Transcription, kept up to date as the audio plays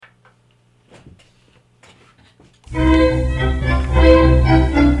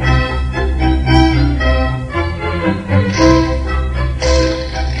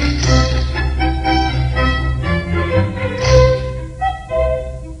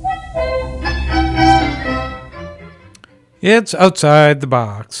It's outside the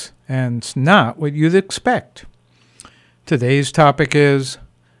box, and it's not what you'd expect. Today's topic is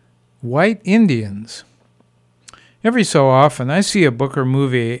white Indians. Every so often, I see a book or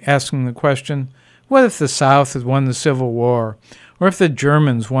movie asking the question, what if the South had won the Civil War, or if the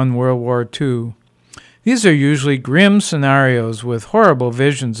Germans won World War II? These are usually grim scenarios with horrible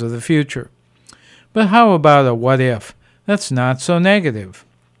visions of the future. But how about a what if that's not so negative?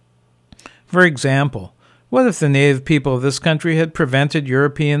 For example, what if the native people of this country had prevented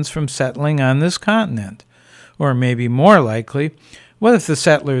Europeans from settling on this continent? Or maybe more likely, what if the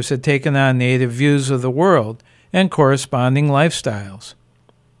settlers had taken on native views of the world and corresponding lifestyles?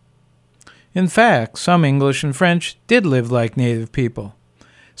 In fact, some English and French did live like native people.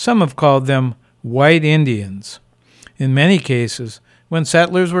 Some have called them white Indians. In many cases, when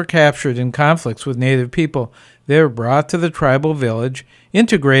settlers were captured in conflicts with native people, they were brought to the tribal village,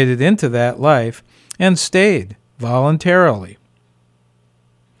 integrated into that life, and stayed voluntarily.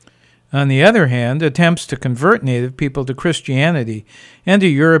 On the other hand, attempts to convert native people to Christianity and a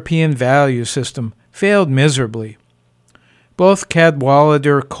European value system failed miserably. Both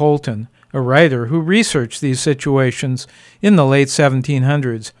Cadwallader Colton, a writer who researched these situations in the late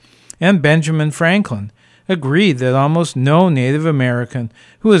 1700s, and Benjamin Franklin agreed that almost no Native American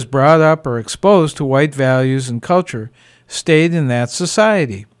who was brought up or exposed to white values and culture stayed in that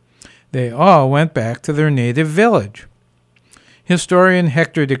society. They all went back to their native village. Historian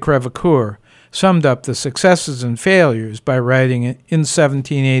Hector de Crevecoeur summed up the successes and failures by writing in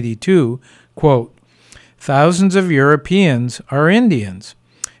 1782, quote, "Thousands of Europeans are Indians,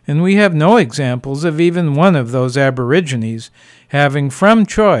 and we have no examples of even one of those aborigines having from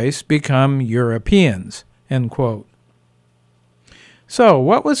choice become Europeans," end quote. So,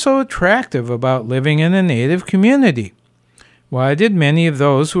 what was so attractive about living in a native community? Why did many of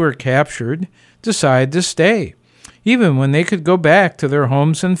those who were captured decide to stay, even when they could go back to their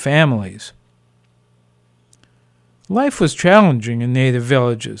homes and families? Life was challenging in native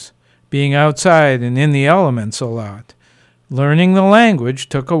villages, being outside and in the elements a lot. Learning the language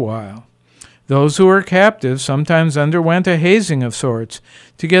took a while. Those who were captives sometimes underwent a hazing of sorts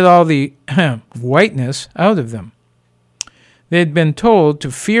to get all the whiteness out of them. They had been told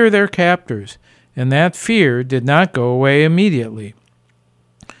to fear their captors, and that fear did not go away immediately.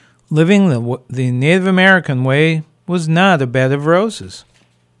 Living the Native American way was not a bed of roses.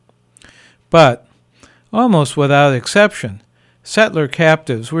 But, almost without exception, settler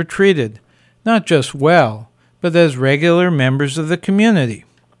captives were treated not just well, but as regular members of the community.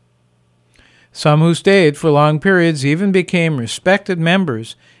 Some who stayed for long periods even became respected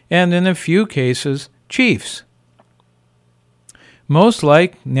members and, in a few cases, chiefs. Most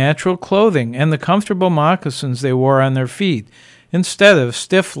liked natural clothing and the comfortable moccasins they wore on their feet instead of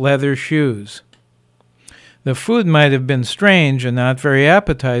stiff leather shoes. The food might have been strange and not very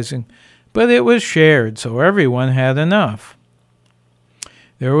appetizing, but it was shared, so everyone had enough.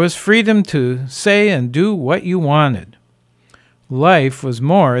 There was freedom to say and do what you wanted. Life was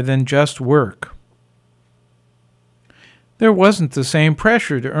more than just work. There wasn't the same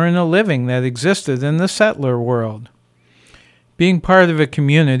pressure to earn a living that existed in the settler world. Being part of a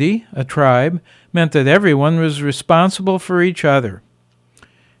community, a tribe, meant that everyone was responsible for each other.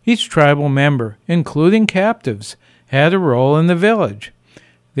 Each tribal member, including captives, had a role in the village.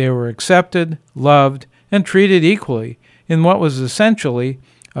 They were accepted, loved, and treated equally in what was essentially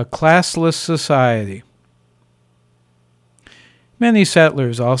a classless society. Many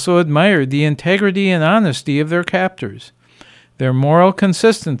settlers also admired the integrity and honesty of their captors. Their moral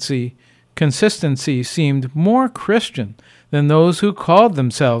consistency seemed more Christian than those who called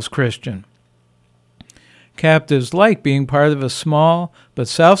themselves Christian. Captives liked being part of a small but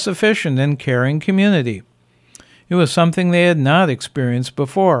self-sufficient and caring community. It was something they had not experienced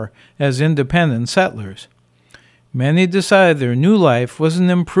before as independent settlers. Many decided their new life was an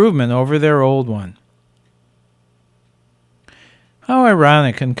improvement over their old one. How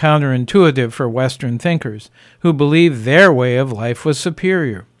ironic and counterintuitive for Western thinkers who believed their way of life was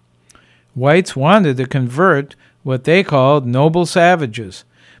superior. Whites wanted to convert what they called noble savages,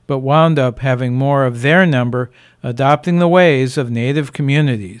 but wound up having more of their number adopting the ways of native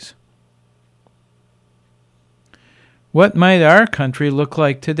communities. What might our country look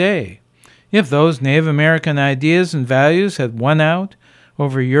like today if those Native American ideas and values had won out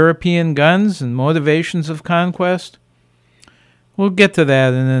over European guns and motivations of conquest? We'll get to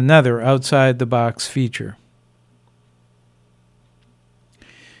that in another Outside the Box feature.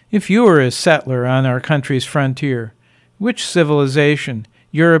 If you were a settler on our country's frontier, which civilization,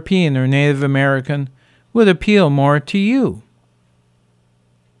 European or Native American, would appeal more to you?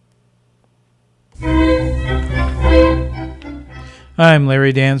 I'm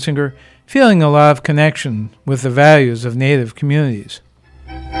Larry Danziger, feeling a lot of connection with the values of Native communities.